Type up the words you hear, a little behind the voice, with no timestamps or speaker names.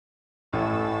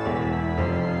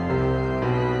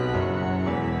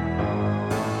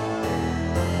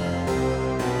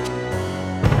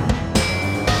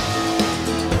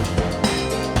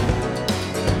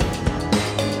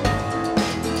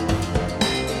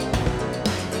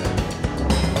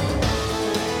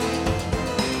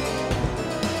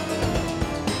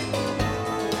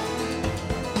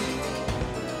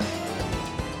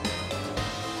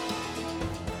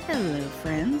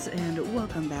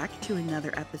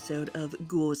another episode of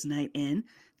Ghouls Night In,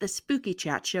 the spooky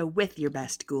chat show with your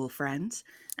best ghoul friends.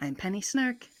 I'm Penny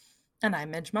Snark, And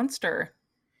I'm Midge Munster.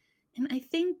 and I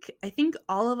think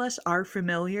all of us are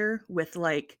familiar with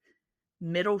like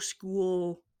middle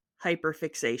school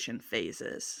hyperfixation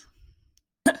phases.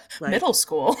 Middle Like,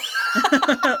 school.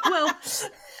 well,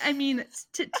 I mean,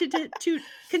 to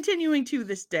continuing to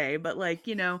this day, but like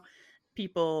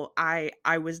people. I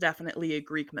was definitely a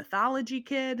Greek mythology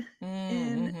kid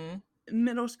in Mm-hmm.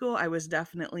 middle school. I was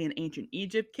definitely an ancient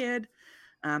Egypt kid.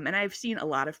 And I've seen a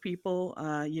lot of people,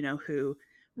 who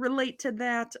relate to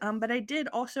that. But I did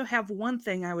also have one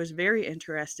thing I was very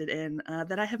interested in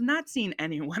that I have not seen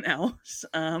anyone else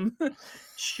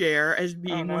share as Oh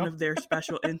being one no. of their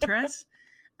special interests.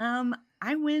 Um,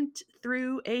 I went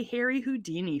through a Harry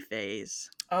Houdini phase.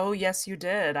 Oh yes, you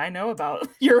did. I know about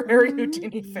your Harry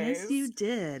Houdini Yes, you phase.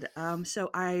 did.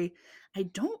 So I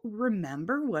don't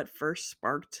remember what first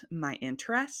sparked my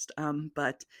interest.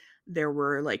 But there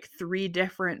were like three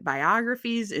different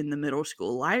biographies in the middle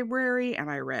school library,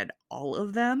 and I read all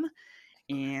of them.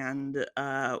 And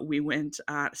we went.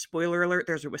 Spoiler alert: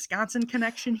 there's a Wisconsin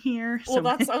connection here, Well, so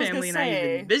my that's I was gonna family and I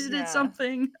even say. visited Yeah.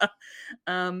 something.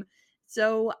 um,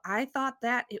 so I thought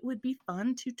that it would be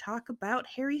fun to talk about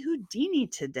Harry Houdini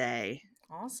today.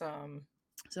 Awesome.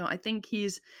 So I think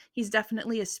he's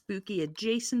definitely a spooky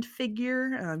adjacent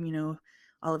figure.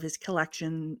 All of his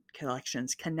collections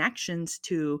connections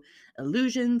to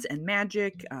illusions and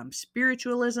magic,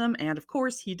 spiritualism, and of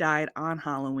course he died on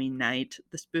Halloween night,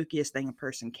 the spookiest thing a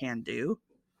person can do.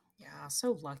 Yeah,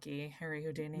 so lucky, Harry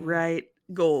Houdini. Right,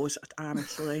 goals,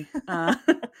 honestly.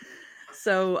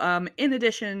 So, in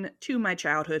addition to my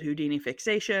childhood Houdini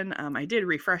fixation, I did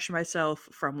refresh myself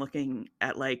from looking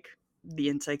at like the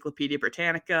Encyclopedia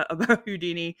Britannica about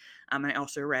Houdini. I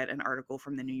also read an article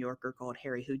from the New Yorker called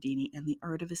 "Harry Houdini and the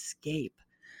Art of Escape."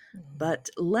 Mm. But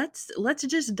let's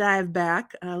just dive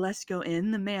back. Let's go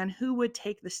in. The man who would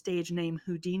take the stage name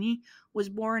Houdini was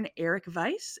born Eric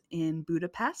Weiss in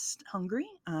Budapest, Hungary,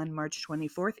 on March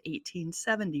 24th,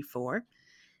 1874.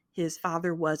 His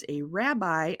father was a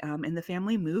rabbi, and the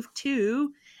family moved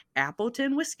to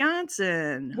Appleton,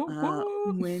 Wisconsin, Woo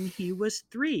woo. when he was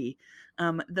 3.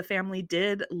 The family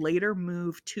did later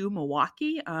move to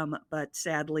Milwaukee, but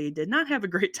sadly did not have a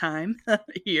great time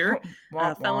here,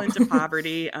 Womp fell into womp.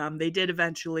 poverty. They did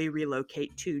eventually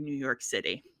relocate to New York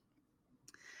City.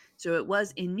 So it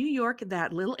was in New York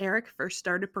that little Eric first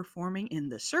started performing in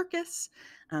the circus,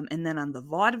 and then on the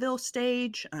vaudeville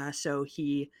stage. So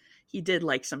he did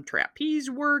like some trapeze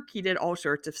work. He did all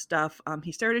sorts of stuff.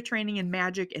 He started training in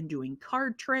magic and doing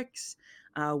card tricks,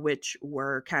 which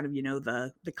were kind of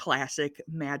the classic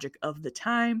magic of the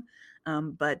time.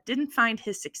 But didn't find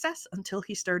his success until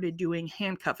he started doing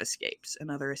handcuff escapes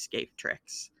and other escape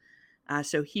tricks.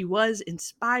 So he was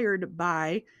inspired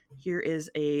by, here is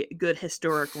a good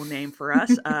historical name for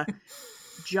us,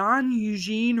 John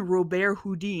Eugene Robert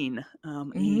Houdin,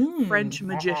 a French Ha,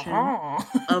 ha, magician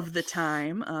ha. of the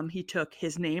time. He took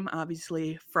his name,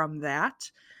 obviously, from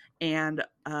that, and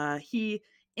he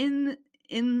in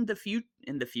in the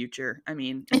future. I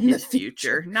mean, in In the his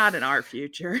future, future. not in our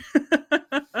future.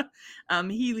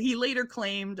 He later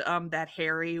claimed that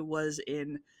Harry was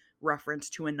in reference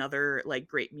to another like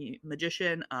great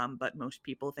magician, but most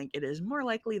people think it is more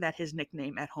likely that his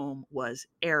nickname at home was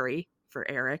Airy for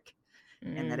Eric,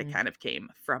 and that it Mm. kind of came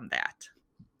from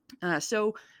that.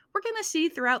 So we're gonna see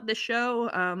throughout the show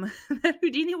that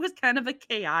Houdini was kind of a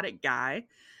chaotic guy,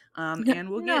 and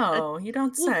we'll get a No, you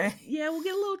don't well, say. yeah, we'll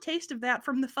get a little taste of that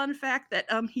from the fun fact that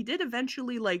he did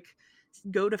eventually like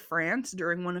go to France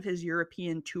during one of his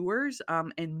European tours,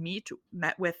 and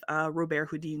met with Robert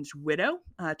Houdin's widow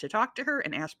to talk to her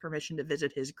and ask permission to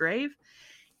visit his grave.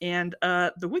 And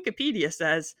the Wikipedia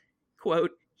says,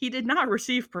 quote, he did not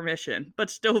receive permission, but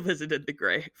still visited the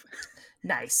grave.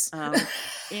 Nice. Um,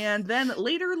 and then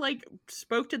later, like,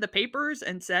 spoke to the papers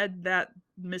and said that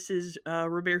Mrs.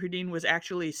 Robert Houdin was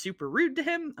actually super rude to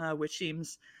him, which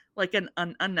seems like an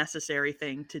unnecessary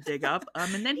thing to dig up.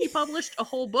 And then he published a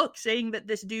whole book saying that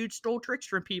this dude stole tricks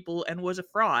from people and was a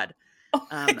fraud, Oh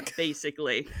my God.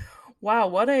 basically. Wow,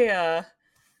 what a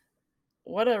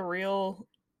real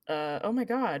oh my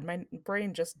God, my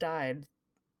brain just died.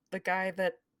 The guy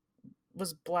that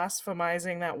was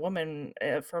blasphemizing that woman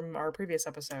from our previous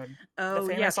episode, the Oh,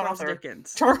 yeah, famous Charles author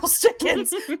Dickens. Charles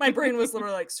Dickens. My brain was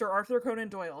literally like Sir Arthur Conan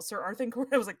Doyle. Sir Arthur Conan.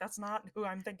 I was like, that's not who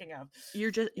I'm thinking of.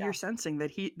 You're Yeah, sensing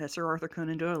that Sir Arthur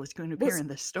Conan Doyle is going to appear was in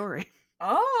this story.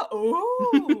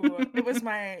 it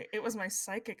was my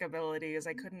psychic abilities.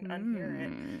 I couldn't unhear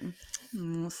it.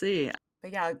 We'll see.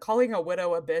 But yeah, calling a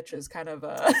widow a bitch is kind of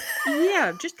a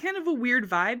Yeah, just kind of a weird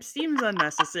vibe, seems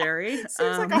unnecessary.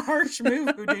 seems like a harsh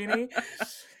move, Houdini.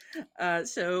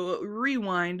 So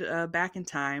rewind back in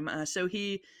time.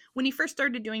 When he first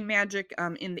started doing magic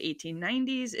in the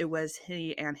 1890s, it was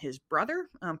he and his brother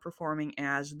performing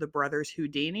as the Brothers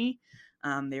Houdini.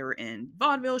 They were in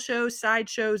vaudeville shows, side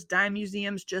shows, dime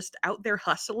museums, just out there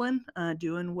hustling,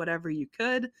 doing whatever you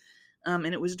could. And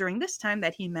it was during this time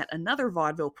that he met another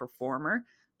vaudeville performer,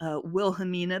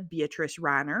 Wilhelmina Beatrice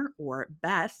Ranner, or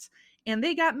Bess, and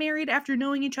they got married after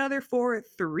knowing each other for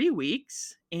 3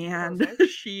 weeks. And Perfect.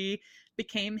 she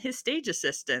became his stage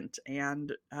assistant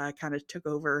and kind of took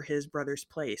over his brother's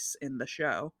place in the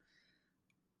show.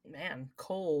 Man,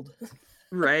 cold.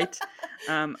 Right?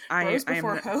 Bros I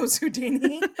before am. hoes,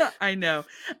 Houdini. I know.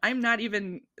 I'm not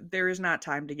even there is not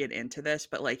time to get into this,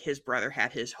 but like his brother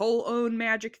had his whole own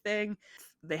magic thing.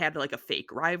 They had like a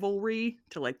fake rivalry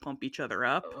to like pump each other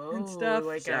up and Oh, stuff.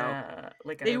 So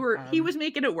like they a, were he was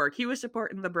making it work. He was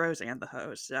supporting the bros and the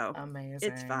hoes. So it's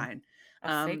amazing. fine.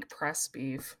 A Um fake press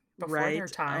beef before their right. Oh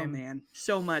time. man.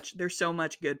 So much. There's so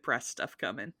much good press stuff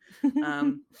coming.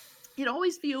 Um it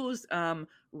always feels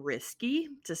risky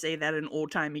to say that an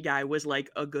old-timey guy was like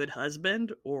a good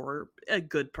husband or a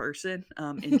good person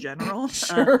in general.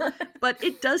 Sure. But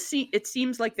it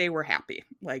seems like they were happy,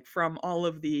 like from all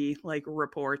of the like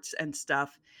reports and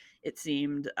stuff. It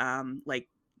seemed like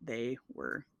they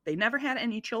never had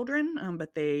any children,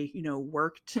 but they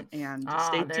worked and Ah,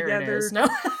 stayed there it is. together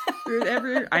No. through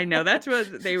ever. I know that's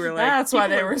what they were like. That's why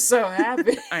People they are. were so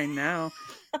happy. I know.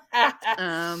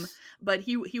 Um, but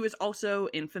he was also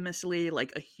infamously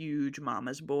like a huge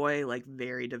mama's boy, like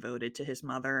very devoted to his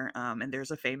mother. And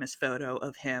there's a famous photo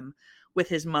of him with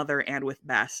his mother and with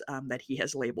Bess that he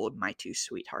has labeled "my two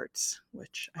sweethearts,"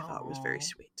 which I thought was very Oh.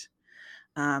 sweet.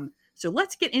 So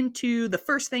let's get into the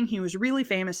first thing he was really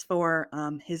famous for: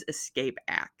 his escape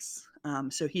acts.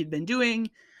 So he'd been doing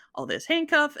all this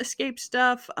handcuff escape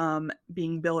stuff,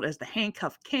 being billed as the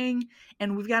handcuff king,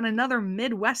 and we've got another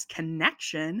Midwest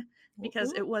connection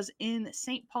because it Ooh. was in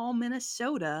St. Paul,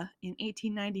 Minnesota in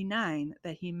 1899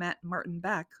 that he met Martin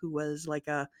Beck, who was like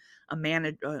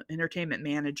entertainment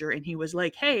manager, and he was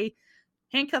like, "Hey,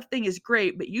 handcuff thing is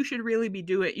great, but you should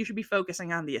be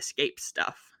focusing on the escape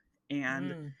stuff."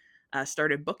 And Mm.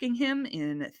 started booking him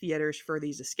in theaters for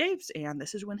these escapes, and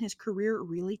this is when his career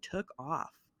really took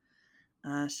off.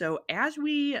 So as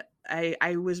we,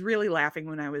 I was really laughing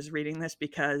when I was reading this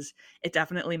because it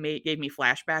definitely gave me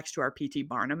flashbacks to our PT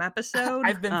Barnum episode.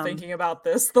 I've been thinking about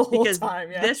this the whole Because time,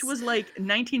 this yes. was like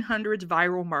 1900s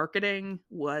viral marketing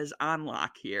was on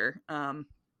lock here.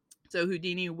 So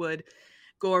Houdini would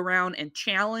go around and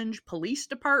challenge police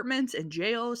departments and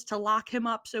jails to lock him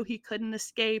up so he couldn't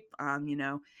escape.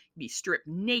 Be stripped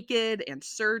naked and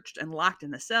searched and locked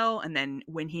in a cell. And then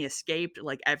when he escaped,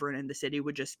 like everyone in the city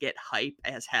would just get hype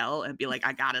as hell and be like,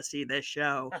 I gotta see this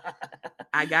show.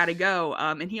 I gotta go.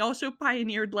 And he also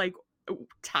pioneered like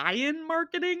tie-in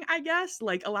marketing, I guess.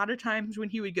 Like a lot of times when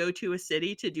he would go to a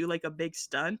city to do like a big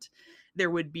stunt, there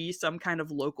would be some kind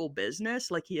of local business.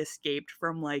 Like he escaped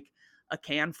from like a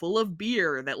can full of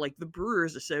beer that like the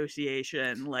Brewers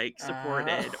Association like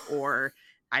supported, Oh. or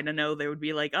I don't know, there would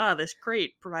be like, ah, this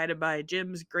crate provided by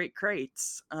Jim's Great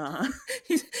Crates.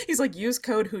 He's like, use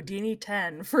code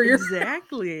Houdini10 for your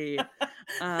Exactly.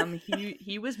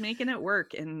 He was making it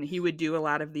work, and he would do a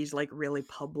lot of these like really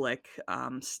public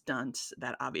stunts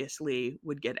that obviously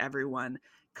would get everyone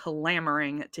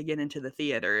clamoring to get into the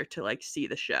theater to like see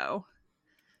the show.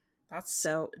 That's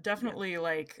So yeah. definitely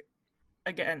like,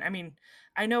 again, I mean,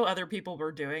 I know other people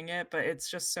were doing it, but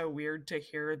it's just so weird to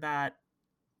hear that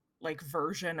like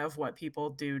version of what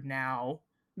people do now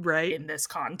Right? in this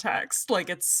context. Like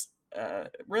it's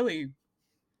really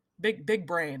big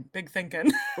brain, big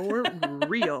thinking. For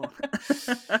real.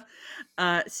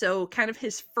 So kind of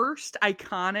his first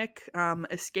iconic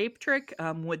escape trick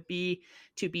would be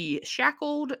to be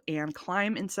shackled and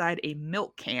climb inside a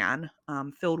milk can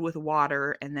filled with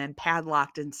water and then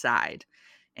padlocked inside,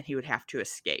 and he would have to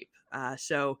escape.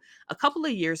 So a couple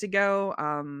of years ago,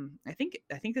 I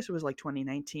think this was like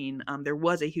 2019. There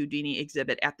was a Houdini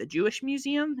exhibit at the Jewish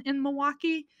Museum in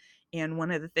Milwaukee, and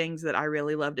one of the things that I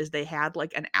really loved is they had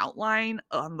like an outline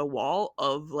on the wall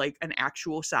of like an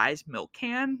actual size milk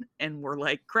can, and were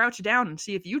like, crouch down and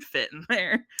see if you'd fit in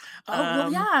there. Oh, well,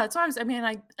 Um, yeah, it's always, I mean,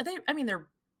 I mean, they're,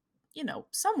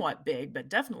 somewhat big, but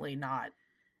definitely not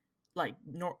like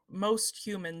most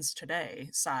humans today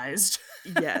sized.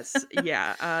 yes,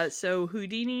 yeah. So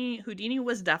Houdini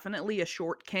was definitely a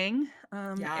short king,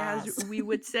 as Yes. we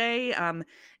would say.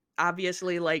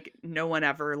 Obviously, like, no one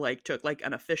ever, like, took, like,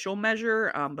 an official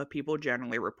measure, but people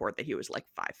generally report that he was, like,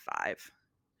 5'5".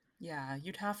 Yeah,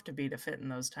 you'd have to be to fit in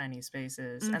those tiny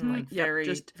spaces and, Mhm, like, yep,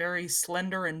 very, very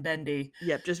slender and bendy.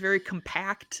 just very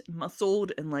compact,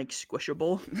 muscled, and, like,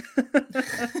 squishable.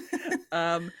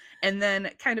 Um, and then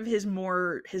kind of his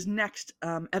next,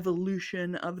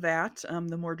 evolution of that,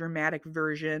 the more dramatic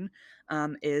version,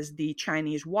 is the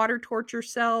Chinese water torture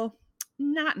cell.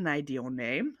 Not an ideal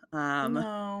name.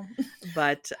 No.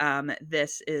 But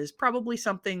this is probably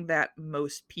something that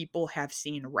most people have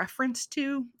seen reference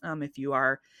to. If you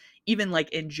are even like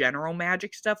in general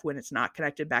magic stuff, when it's not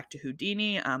connected back to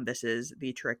Houdini, this is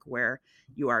the trick where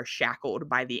you are shackled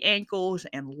by the ankles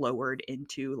and lowered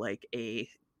into like a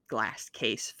glass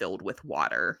case filled with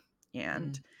water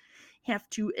and Mm. have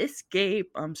to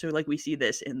escape. So like we see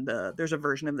this in there's a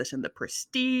version of this in the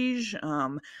Prestige.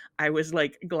 I was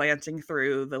like glancing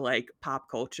through the like pop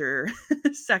culture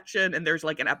section, and there's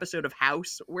like an episode of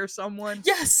House where someone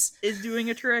Yes! is doing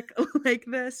a trick like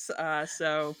this.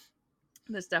 So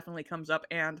this definitely comes up.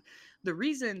 And the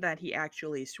reason that he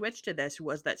actually switched to this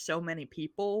was that so many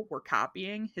people were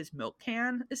copying his milk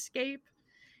can escape,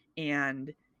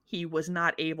 and he was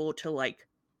not able to like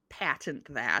patent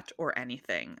that or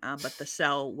anything. But the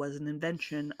cell was an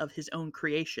invention of his own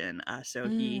creation, so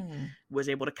he Mm. was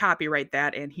able to copyright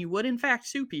that, and he would in fact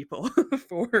sue people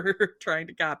for trying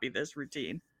to copy this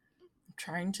routine.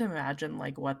 Trying to imagine,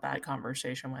 like, what that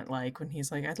conversation went like when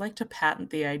he's like, "I'd like to patent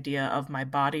the idea of my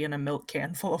body in a milk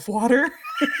can full of water."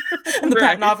 And the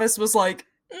patent Right. office was like,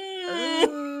 "Mm,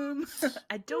 um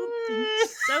I don't think mm."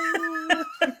 so.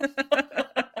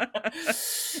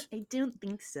 I don't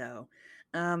think so.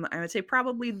 I would say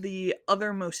probably the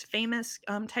other most famous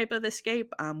type of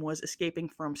escape was escaping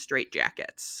from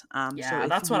straitjackets. So Yeah, if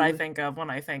that's what I you, think of when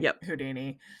I think yep,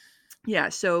 Houdini. yeah.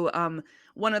 So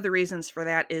one of the reasons for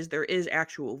that is there is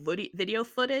actual video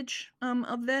footage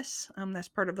of this. That's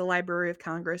part of the Library of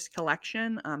Congress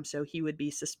collection. So he would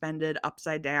be suspended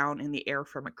upside down in the air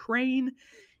from a crane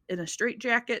in a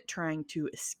straitjacket trying to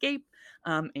escape.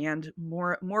 And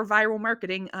more viral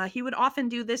marketing. He would often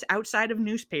do this outside of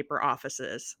newspaper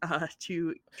offices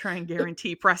to try and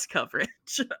guarantee press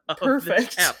coverage of this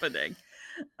Perfect. happening.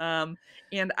 Um,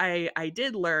 and I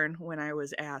did learn when I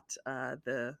was at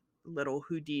the little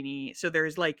Houdini. So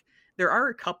there are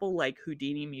a couple like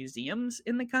Houdini museums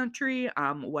in the country.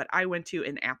 What I went to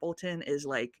in Appleton is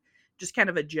like just kind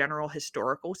of a general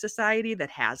historical society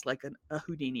that has like a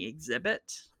Houdini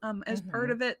exhibit as part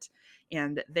Mhm. of it.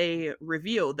 And they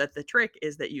reveal that the trick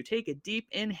is that you take a deep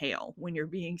inhale when you're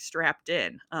being strapped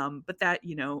in. But that,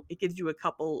 it gives you a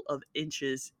couple of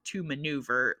inches to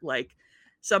maneuver. Like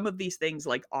some of these things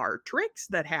like are tricks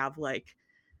that have like,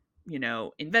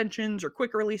 inventions or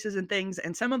quick releases and things.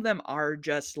 And some of them are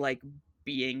just like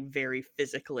being very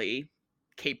physically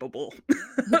capable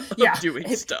of Yeah, doing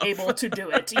stuff. able to do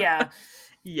it, yeah.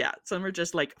 Yeah, some are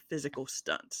just like physical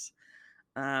stunts.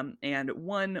 And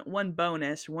one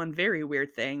bonus, one very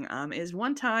weird thing, is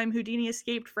one time Houdini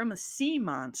escaped from a sea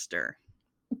monster.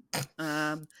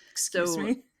 Um, Excuse so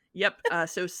me? yep,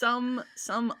 so some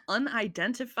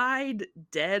unidentified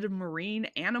dead marine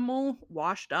animal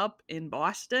washed up in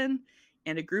Boston,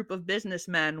 and a group of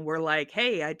businessmen were like,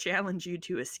 "Hey, I challenge you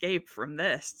to escape from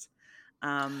this."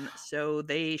 So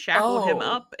they shackled him Oh,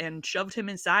 up and shoved him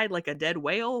inside like a dead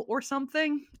whale or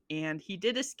something, and he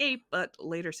did escape, but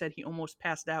later said he almost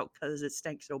passed out because it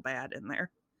stank so bad in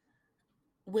there.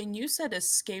 when you said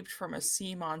escaped from a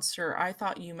sea monster, I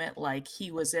thought you meant, like,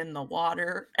 he was in the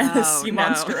water and the Oh, sea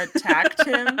no. monster attacked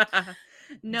him.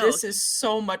 No, This is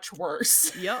so much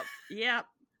worse. yep, yep.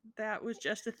 That was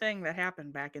just a thing that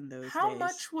happened back in those How days.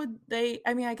 much would they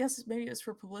I mean, I guess maybe it's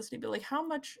for publicity, but, like, how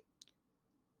much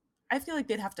I feel like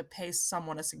they'd have to pay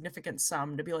someone a significant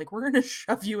sum to be like, "We're gonna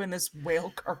shove you in this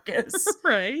whale carcass.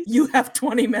 Right? You have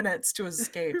 20 minutes to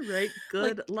escape." Right.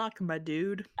 Like, Good luck, my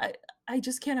dude. I I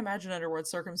just can't imagine under what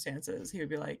circumstances he would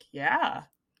be like, "Yeah,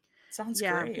 sounds Yeah.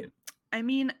 great." I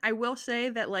mean, I will say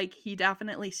that, like, he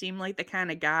definitely seemed like the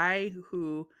kind of guy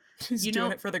who, He's you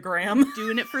doing know, it for the gram.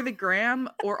 doing it for the gram,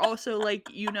 or also, like,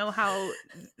 how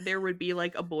there would be,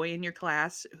 like, a boy in your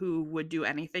class who would do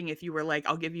anything if you were like,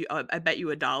 "I'll give you I bet you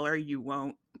 $1, you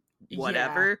won't Yeah.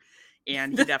 whatever."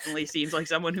 And he definitely seems like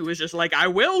someone who was just like, "I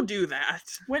will do that."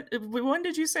 When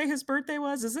did you say his birthday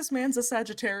was? Is this man's a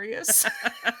Sagittarius?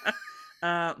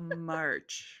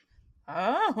 March.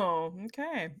 Oh,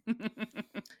 okay.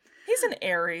 He's an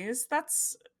Aries.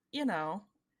 That's, you know,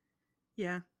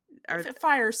 Yeah. Are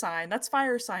fire sign. That's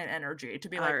fire sign energy to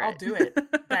be like, "I'll Alright. do it.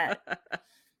 Bet."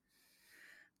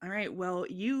 Alright, well,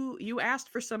 you asked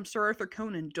for some Sir Arthur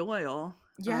Conan Doyle.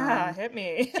 Yeah, hit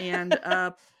me. And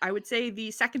I would say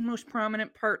the second most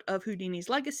prominent part of Houdini's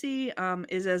legacy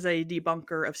is as a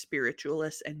debunker of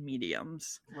spiritualists and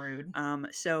mediums. Rude.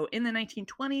 So in the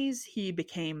 1920s, he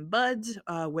became buds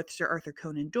with Sir Arthur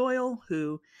Conan Doyle,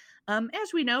 who,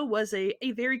 as we know, was a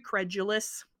very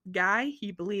credulous guy.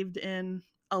 He believed in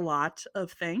a lot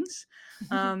of things.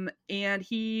 And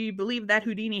he believed that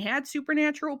Houdini had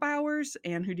supernatural powers,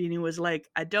 and Houdini was like,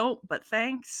 I don't, but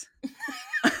thanks.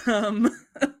 um,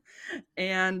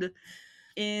 and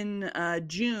in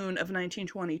June of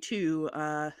 1922,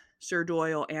 Sir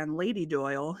Doyle and Lady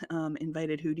Doyle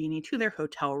invited Houdini to their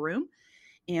hotel room,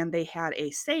 and they had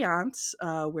a seance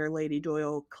where Lady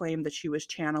Doyle claimed that she was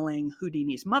channeling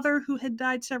Houdini's mother, who had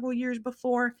died several years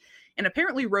before, and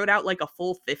apparently wrote out like a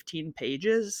full 15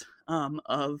 pages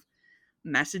of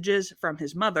messages from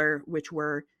his mother, which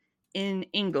were in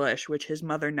English, which his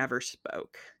mother never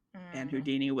spoke. And Mm,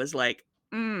 Houdini was like,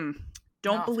 don't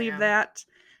not a believe fan. that,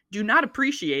 do not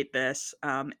appreciate this,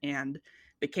 and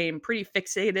became pretty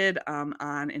fixated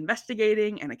on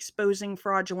investigating and exposing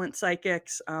fraudulent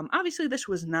psychics. Obviously, this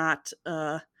was not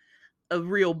a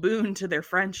real boon to their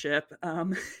friendship.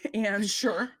 And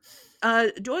Sure.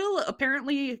 Doyle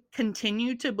apparently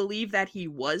continued to believe that he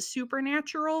was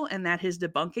supernatural and that his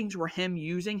debunkings were him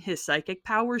using his psychic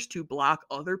powers to block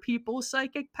other people's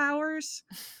psychic powers,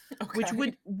 which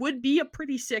Okay. would be a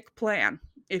pretty sick plan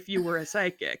if you were a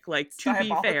psychic. Like, It's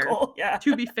diabolical. Yeah.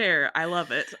 to be fair, I love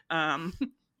it.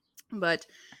 But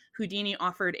Houdini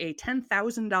offered a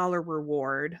 $10,000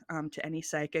 reward to any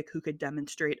psychic who could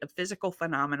demonstrate a physical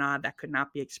phenomena that could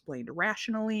not be explained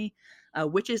rationally,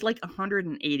 which is like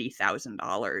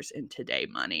 $180,000 in today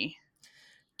money.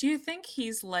 Do you think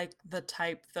he's like the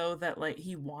type though that like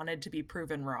he wanted to be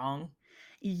proven wrong?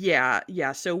 Yeah,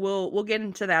 yeah. So we'll get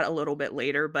into that a little bit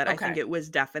later, but I think Okay. it was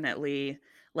definitely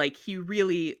like he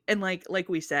really, and like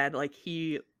we said, like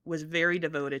he was very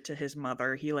devoted to his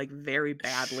mother. He like very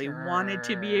badly wanted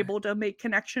to be Sure. able to make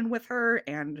connection with her,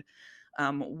 and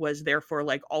was therefore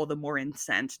like all the more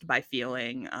incensed by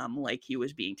feeling like he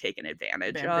was being taken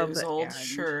advantage of Bamboozled, and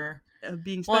sure.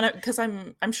 being Well, spent. and because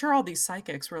I'm sure all these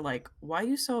psychics were like, "Why are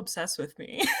you so obsessed with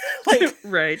me? Like,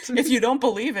 Right. if you don't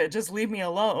believe it, just leave me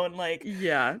alone." Like,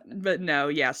 Yeah, but no,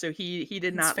 yeah. So he did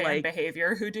it's not fan like.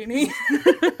 behavior, Houdini.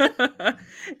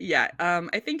 Yeah,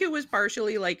 I think it was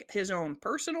partially like his own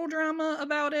personal drama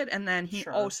about it, and then he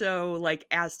Sure. also like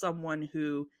as someone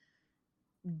who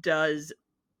does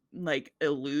like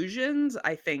illusions,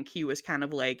 I think he was kind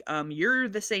of like, you're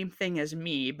the same thing as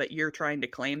me, but you're trying to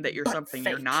claim that you're But something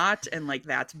you're fake. not, and like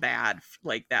that's bad.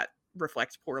 Like that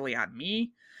reflects poorly on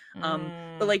me. But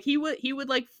Mm, like he would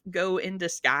like go in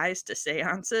disguise to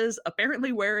seances,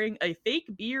 apparently wearing a fake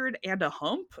beard and a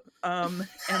hump. And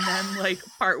then like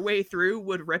part way through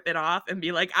would rip it off and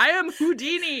be like, I am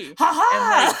Houdini, and like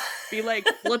ha! be like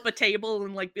flip a table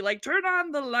and like be like turn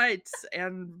on the lights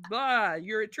and blah,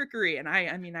 you're a trickery. And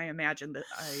I mean I imagine that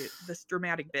I this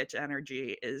dramatic bitch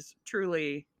energy is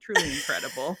truly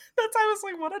incredible. I was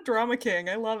like, "What a drama king."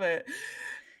 I love it.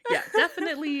 Yeah,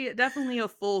 definitely a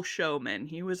full showman.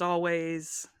 He was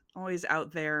always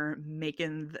out there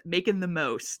making the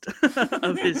most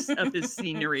of his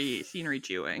scenery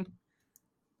chewing.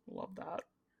 Love that.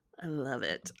 I love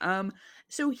it.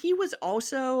 So he was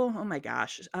also, oh my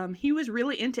gosh, he was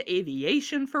really into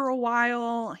aviation for a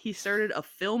while. He started a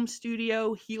film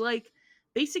studio. He like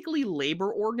basically labor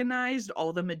organized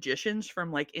all the magicians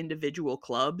from like individual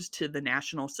clubs to the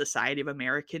National Society of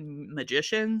American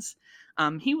Magicians.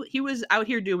 He was out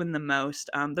here doing the most.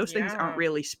 Those things aren't Yeah.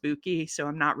 really spooky, so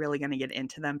I'm not really going to get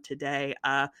into them today.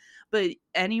 But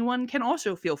anyone can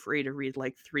also feel free to read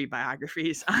like 3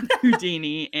 biographies on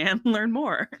Houdini and learn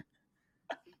more.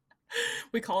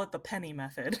 We call it the penny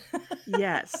method.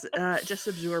 Yes, just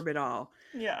absorb it all.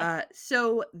 Yeah.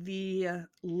 So the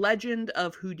legend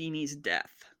of Houdini's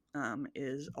death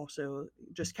is also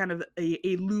just kind of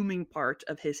a looming part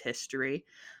of his history.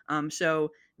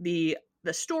 So the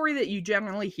story that you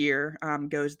generally hear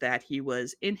goes that he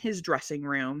was in his dressing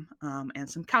room, and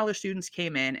some college students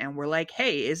came in and were like,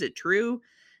 "Hey, is it true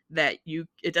that you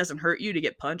it doesn't hurt you to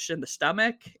get punched in the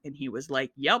stomach?" And he was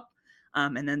like, "Yep."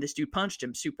 And then this dude punched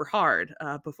him super hard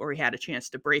before he had a chance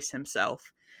to brace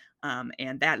himself.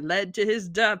 And that led to his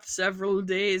death several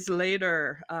days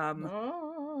later.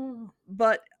 Oh.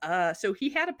 So he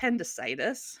had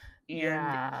appendicitis, and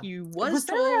Yeah. he was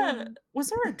told, Was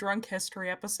there a drunk history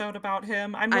episode about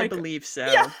him? I'm I like, believe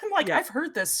yeah, so. I'm like, Yeah. I've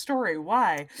heard this story.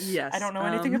 Why? I Yes. don't know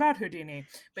anything about Houdini.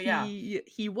 But yeah.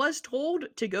 He was told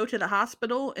to go to the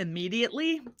hospital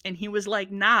immediately, and he was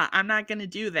like, "Nah, I'm not going to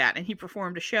do that." And he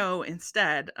performed a show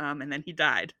instead. And then he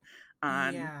died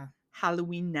on Yeah.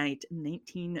 Halloween night,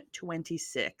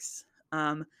 1926.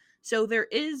 So there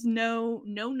is no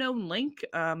known link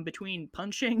between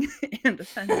punching and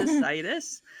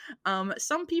appendicitis.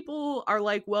 Some people are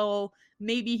like, well,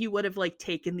 maybe he would have like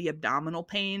taken the abdominal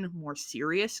pain more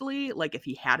seriously, like if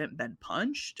he hadn't been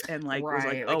punched and like was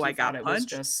like, Right, oh, like, I he thought got it was punched.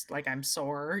 just, like, "I'm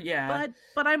sore." Yeah.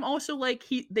 But I'm also like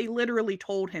they literally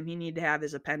told him he needed to have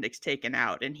his appendix taken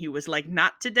out and he was like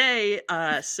not today.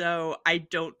 So I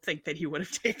don't think that he would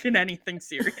have taken anything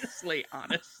seriously,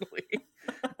 honestly.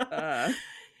 Uh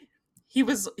He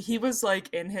was,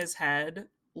 like, in his head,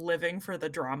 living for the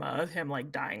drama of him, like,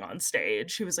 dying on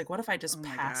stage. He was like, "What if I just oh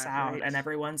my pass god, out?" right. And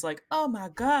everyone's like, "Oh my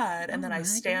god," and Oh then I my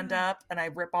stand god. up and I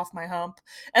rip off my hump,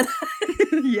 and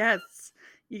Yes.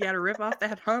 You got to rip off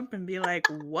that hump and be like,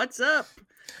 "What's up?"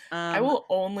 I Um will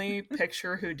only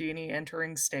picture Houdini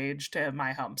entering stage to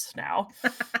my humps now.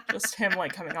 Just him,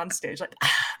 like, coming on stage like,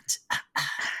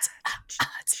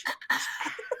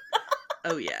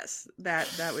 Oh yes. That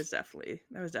was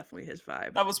definitely his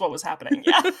vibe. that was what was happening,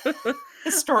 yeah.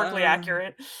 Historically uh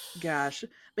accurate. Gosh.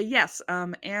 But yes,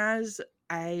 as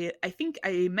I think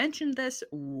I mentioned this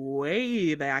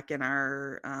way back in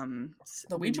our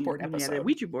The when Ouija we board when we had a episode.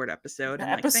 Ouija board episode and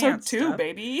like Episode seance 2, stuff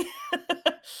baby.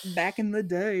 back in the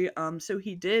day. So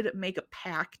he did make a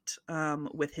pact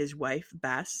with his wife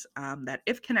Bess, that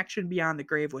if connection beyond the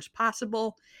grave was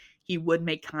possible, he would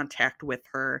make contact with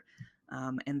her.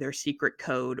 And their secret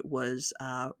code was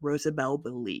Rosabelle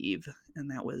Believe, and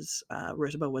that was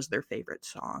Rosabelle was their favorite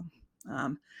song.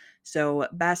 Um, so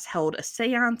Bess held a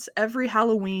seance every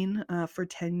Halloween for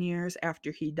 10 years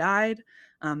after he died,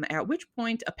 at which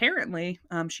point, apparently,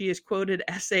 she is quoted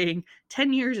as saying,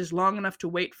 10 years is long enough to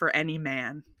wait for any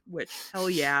man, which, hell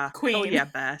Queen. yeah,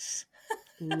 Bess.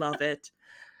 Love it.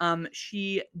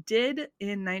 She did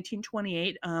in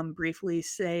 1928 briefly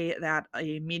say that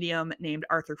a medium named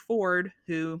Arthur Ford,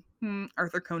 who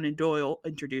Arthur Conan Doyle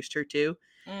introduced her to,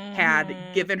 had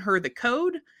Mhm. given her the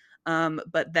code.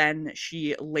 But then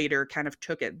she later kind of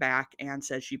took it back and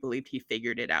said she believed he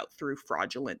figured it out through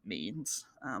fraudulent means,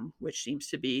 which seems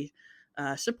to be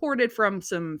supported from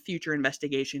some future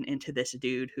investigation into this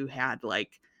dude who had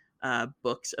like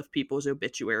books of people's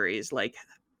obituaries, like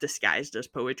disguised as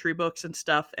poetry books and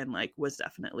stuff, and like was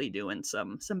definitely doing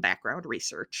some background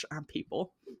research on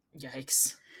people.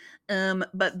 Yikes.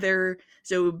 But they're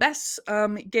so Bess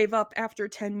gave up after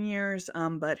 10 years,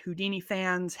 but Houdini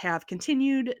fans have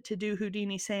continued to do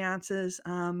Houdini seances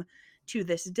to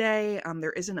this day.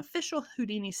 There is an official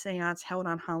Houdini seance held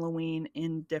on Halloween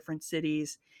in different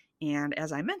cities. And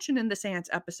as I mentioned in the seance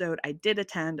episode, I did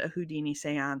attend a Houdini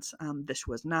seance. This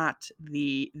was not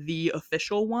the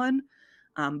official one,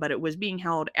 but it was being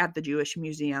held at the Jewish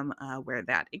Museum where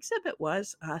that exhibit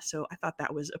was. So I thought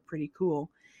that was a pretty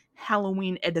cool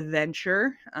Halloween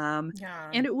adventure. Yeah.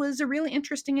 And it was a really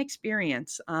interesting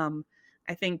experience.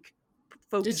 I think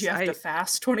Did folks, you have to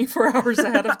fast 24 hours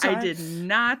ahead of I time? did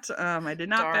not, I did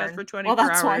not fast for Darn. Well, 24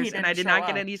 that's why he hours and I didn't did show not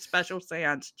get up. any special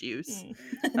seance juice.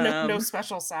 Mm. No Um,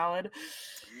 special salad.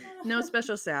 no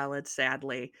special salad,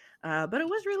 sadly. But it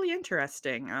was really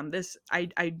interesting.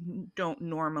 I don't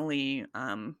normally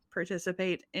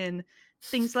participate in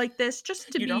things like this just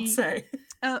to You don't be. say.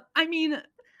 I mean,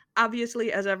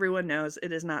 obviously, as everyone knows,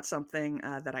 it is not something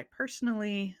that I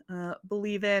personally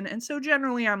believe in, and so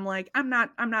generally, I'm like, I'm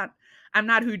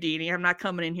not Houdini. I'm not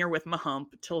coming in here with my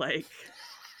hump to like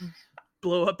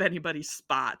blow up anybody's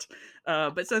spot.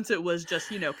 But since it was just,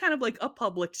 kind of like a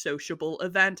public sociable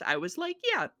event, I was like,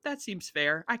 yeah, that seems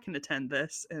fair. I can attend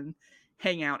this and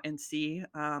hang out and see.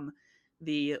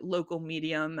 The local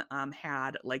medium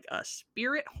had like a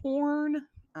spirit horn,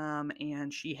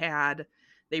 and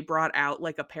they brought out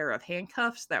like a pair of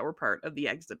handcuffs that were part of the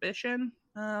exhibition.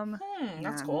 That's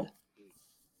And cool.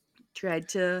 tried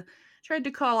to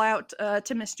call out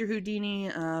to Mr. Houdini.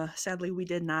 Sadly, we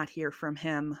did not hear from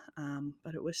him,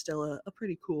 but it was still a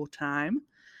pretty cool time.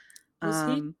 Was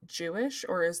he Um, Jewish,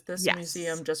 or is this yes,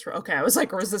 museum just for okay, I was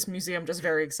like, or is this museum just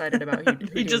very excited about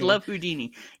he just Houdini? loved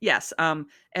Houdini. Yes,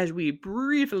 as we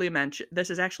briefly mentioned, this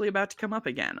is actually about to come up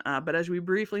again. But as we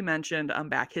briefly mentioned,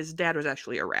 back his dad was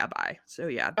actually a rabbi. So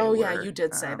yeah, they Oh, yeah, were. you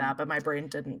did say that, but my brain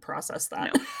didn't process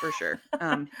that. No, for sure.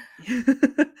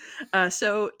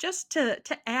 So just to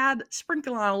add,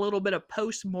 sprinkle on a little bit of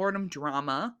post mortem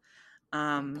drama. Bum,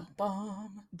 Um,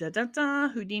 bum, bum.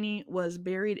 Houdini was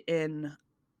buried in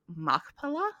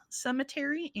Machpelah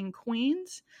Cemetery in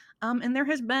Queens. And there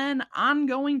has been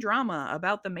ongoing drama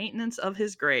about the maintenance of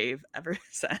his grave ever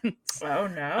since. Oh,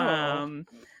 no. Um,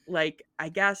 like, I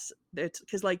guess it's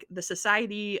because, like, the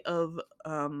Society of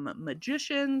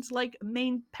Magicians, like,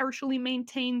 partially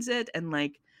maintains it, and,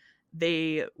 like,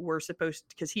 they were supposed,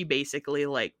 because he basically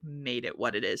like made it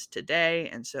what it is today,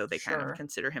 and so they kind of Sure.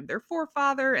 consider him their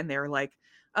forefather, and they're like,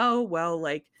 oh well,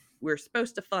 like we're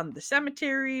supposed to fund the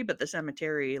cemetery, but the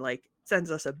cemetery like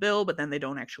sends us a bill, but then they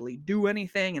don't actually do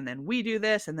anything, and then we do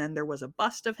this. And then there was a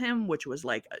bust of him, which was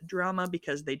like a drama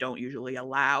because they don't usually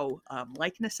allow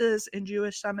likenesses in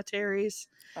Jewish cemeteries.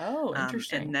 Oh, And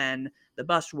interesting. then the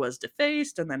bust was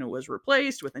defaced, and then it was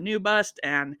replaced with a new bust,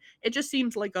 and it just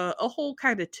seems like a whole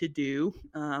kind of to do.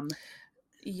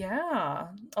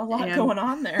 Yeah, a lot And going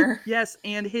on there. yes,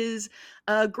 and his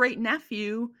great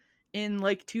nephew in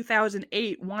like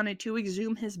 2008 wanted to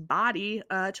exhume his body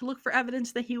to look for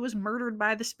evidence that he was murdered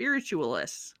by the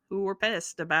spiritualists, who were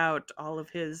pissed about all of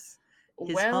his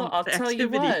Well, hump I'll tell you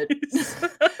what. activities.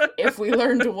 If we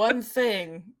learned one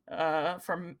thing,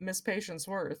 from Miss Patience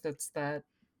Worth, it's that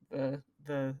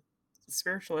the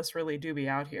spiritualists really do be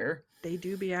out here. They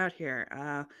do be out here,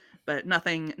 but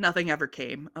nothing ever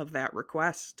came of that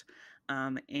request.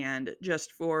 And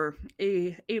just for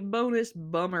a bonus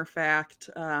bummer fact,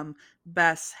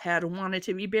 Bess had wanted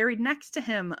to be buried next to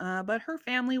him, but her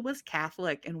family was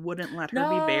Catholic and wouldn't let her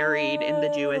be buried in the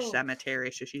Jewish No!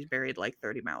 cemetery, so she's buried like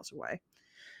 30 miles away.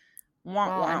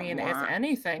 Wah Well, I wah mean, if wah.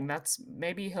 anything, that's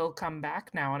maybe he'll come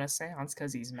back now in a seance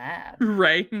because he's mad.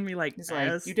 Right? And be like, He's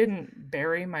like, "You Bess. didn't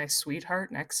bury my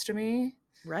sweetheart next to me?"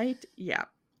 Right? Yeah.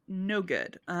 No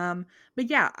good. But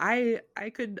yeah, I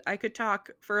could talk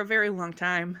for a very long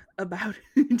time about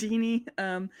Houdini.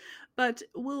 But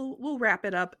we'll wrap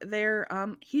it up there.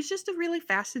 He's just a really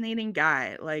fascinating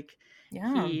guy. Like,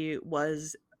 Yeah. he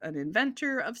was an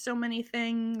inventor of so many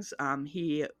things.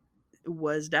 He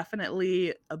was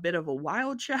definitely a bit of a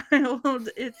wild child,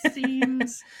 it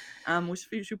seems. Was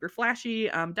super flashy,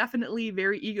 definitely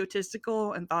very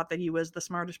egotistical, and thought that he was the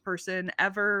smartest person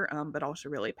ever, but also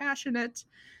really passionate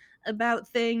about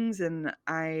things. And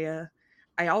I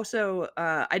also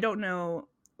I don't know,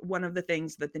 one of the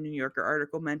things that the New Yorker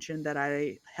article mentioned that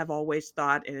I have always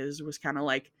thought is was kind of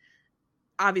like,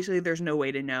 obviously there's no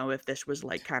way to know if this was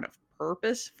like kind of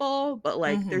purposeful, but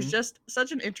like there's Mhm. just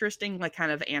such an interesting like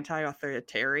kind of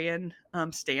anti-authoritarian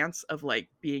stance of like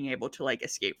being able to like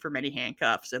escape from any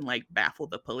handcuffs and like baffle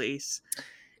the police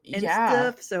and Yeah.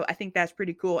 stuff. So I think that's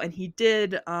pretty cool. And he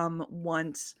did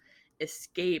once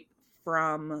escape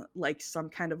from like some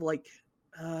kind of like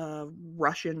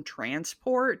Russian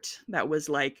transport that was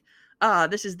like,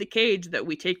 this is the cage that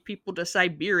we take people to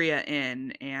Siberia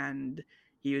in. And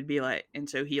he would be like, and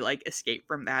so he like escaped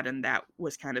from that, and that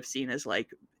was kind of seen as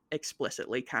like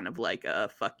explicitly kind of like a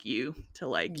fuck you to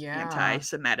like Yeah.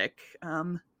 anti-Semitic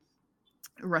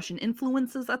Russian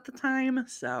influences at the time.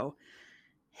 So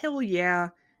hell yeah.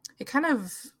 It kind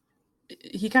of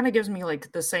he kind of gives me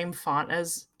like the same font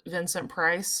as Vincent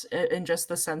Price in just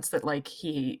the sense that like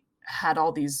he had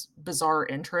all these bizarre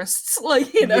interests,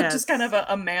 like just kind of Yes.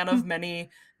 a man of many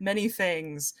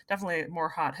things. Definitely more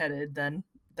hot headed than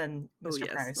Oh Mr.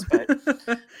 yes. Price, but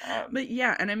um, But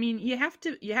yeah, and I mean, you have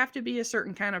to be a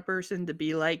certain kind of person to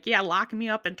be like, yeah, lock me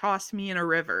up and toss me in a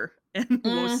river, and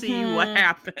we'll see what mhm,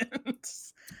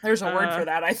 happens. there's a word Uh for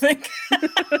that, I think.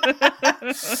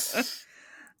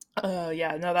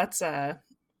 Yeah, no, that's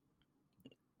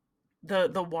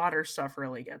the water stuff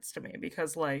really gets to me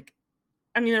because like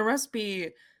I mean there must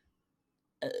be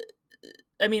uh,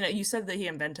 I mean, you said that he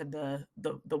invented the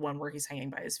one where he's hanging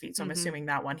by his feet, so I'm mhm. assuming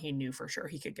that one he knew for sure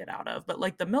he could get out of. But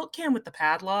like the milk can with the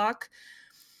padlock,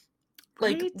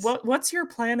 like Right? what's your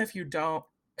plan if you don't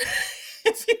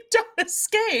if you don't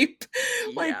escape?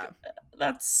 Like Yeah.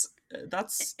 that's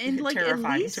And like at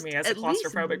terrifying to least me as a at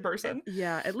least claustrophobic person.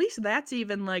 yeah, at least that's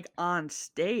even like on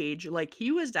stage. Like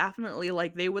he was definitely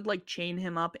like they would like chain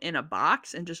him up in a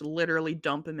box and just literally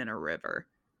dump him in a river.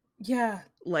 Yeah,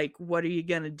 Like, what are you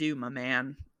gonna do, my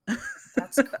man?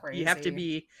 that's you have to crazy.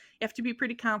 be you have to be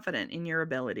pretty confident in your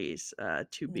abilities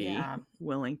to be Yeah.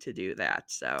 willing to do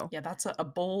that. So, Yeah, that's a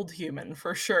bold human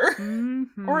for sure.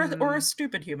 Or a hmm,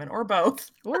 stupid human, or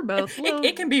both. or both.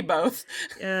 It can be both.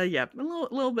 Yeah, a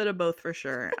little bit of both for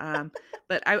sure.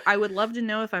 But I would love to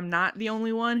know if I'm not the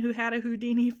only one who had a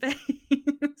Houdini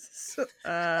face.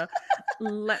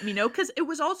 Let me know, because it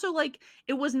was also like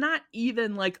it was not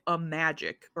even like a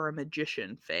magic or a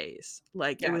magician phase.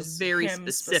 Like it Yeah, it was was very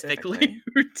him specifically specifically.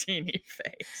 Houdini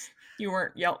face. You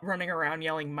weren't running around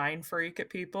yelling "mind freak" at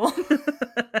people.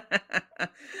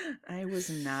 I was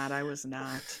not. I was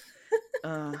not.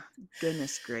 Uh,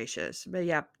 Goodness gracious. But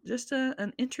yeah, just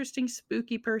an interesting,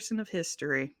 spooky person of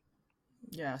history.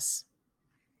 Yes.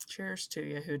 Cheers to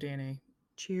you, Houdini.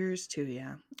 Cheers to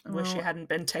ya. Wish you Well, hadn't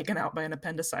been taken out by an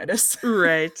appendicitis.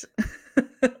 right.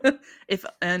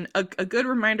 A good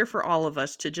reminder for all of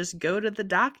us to just go to the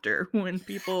doctor when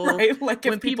people Right? Like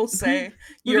if people say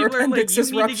when your people are like, appendix you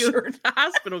is need to go to ruptured. the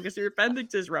hospital because your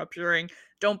appendix is rupturing.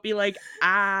 Don't be like,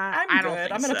 I'm I don't good.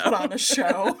 think I'm gonna so. put on a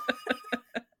show.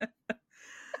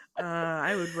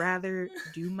 I would rather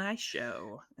do my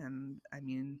show. And I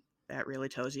mean, that really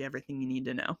tells you everything you need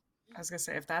to know. I was gonna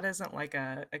say, if that isn't like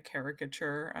a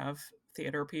caricature of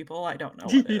theater people, I don't know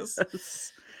what is.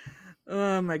 Yes.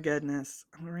 Oh my goodness.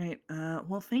 All right.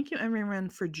 Well, thank you everyone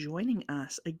for joining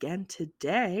us again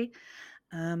today.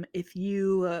 If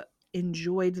you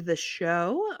enjoyed the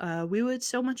show, we would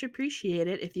so much appreciate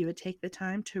it if you would take the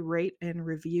time to rate and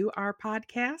review our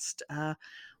podcast.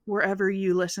 Wherever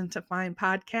you listen to find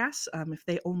podcasts, if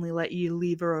they only let you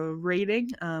leave a rating,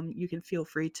 you can feel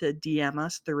free to DM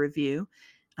us the review.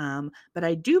 But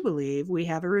I do believe we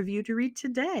have a review to read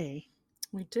today.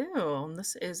 We do. And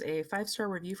this is a 5-star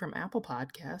review from Apple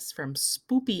Podcasts from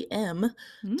Spoopy M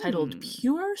titled Mm.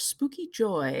 Pure Spooky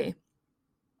Joy.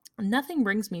 Nothing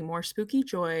brings me more spooky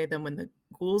joy than when the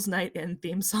Ghouls Night In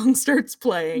theme song starts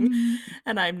playing, Mm.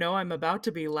 and I know I'm about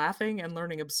to be laughing and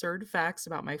learning absurd facts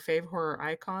about my fave horror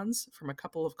icons from a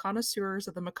couple of connoisseurs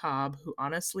of the macabre who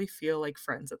honestly feel like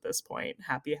friends at this point.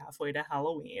 Happy halfway to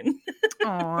Halloween.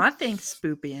 Aw, thanks,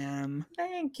 Spoopy M.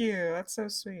 Thank you. That's so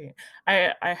sweet.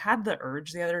 I had the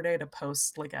urge the other day to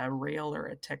post like a reel or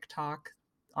a TikTok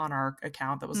on our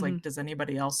account that was like, Mhm. does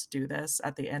anybody else do this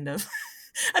at the end of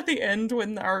at the end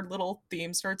when our little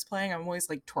theme starts playing? I'm always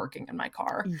like twerking in my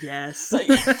car. Yes. Like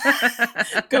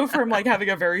go from like having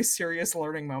a very serious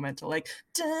learning moment to like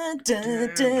dun,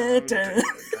 dun, dun, dun.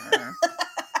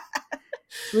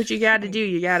 What you got to do,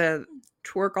 you got to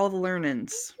twerk all the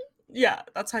learnings. Yeah,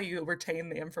 that's how you retain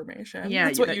the information. Yeah,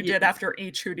 That's what you did after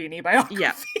each Houdini biography.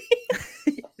 Yeah.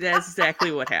 That's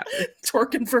exactly what happened.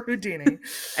 Twerking for Houdini.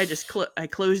 I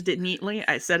closed it neatly,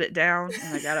 I set it down,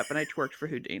 and I got up and I twerked for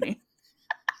Houdini.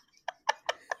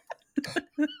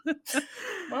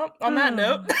 Well, on that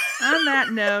note. On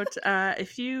that note,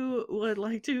 if you would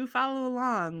like to follow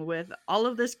along with all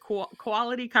of this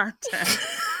quality content,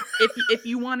 if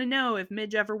you want to know if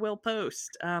Midge ever will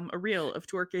post a reel of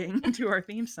twerking to our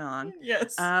theme song,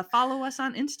 Yes. follow us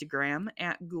on Instagram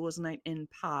at Ghouls Night In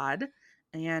Pod.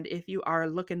 And if you are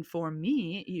looking for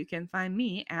me, you can find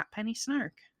me at Penny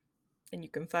Snark. And you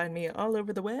can find me all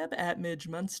over the web at Midge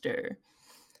Munster.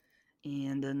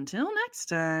 And until next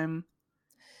time,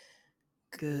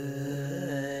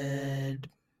 goodbye.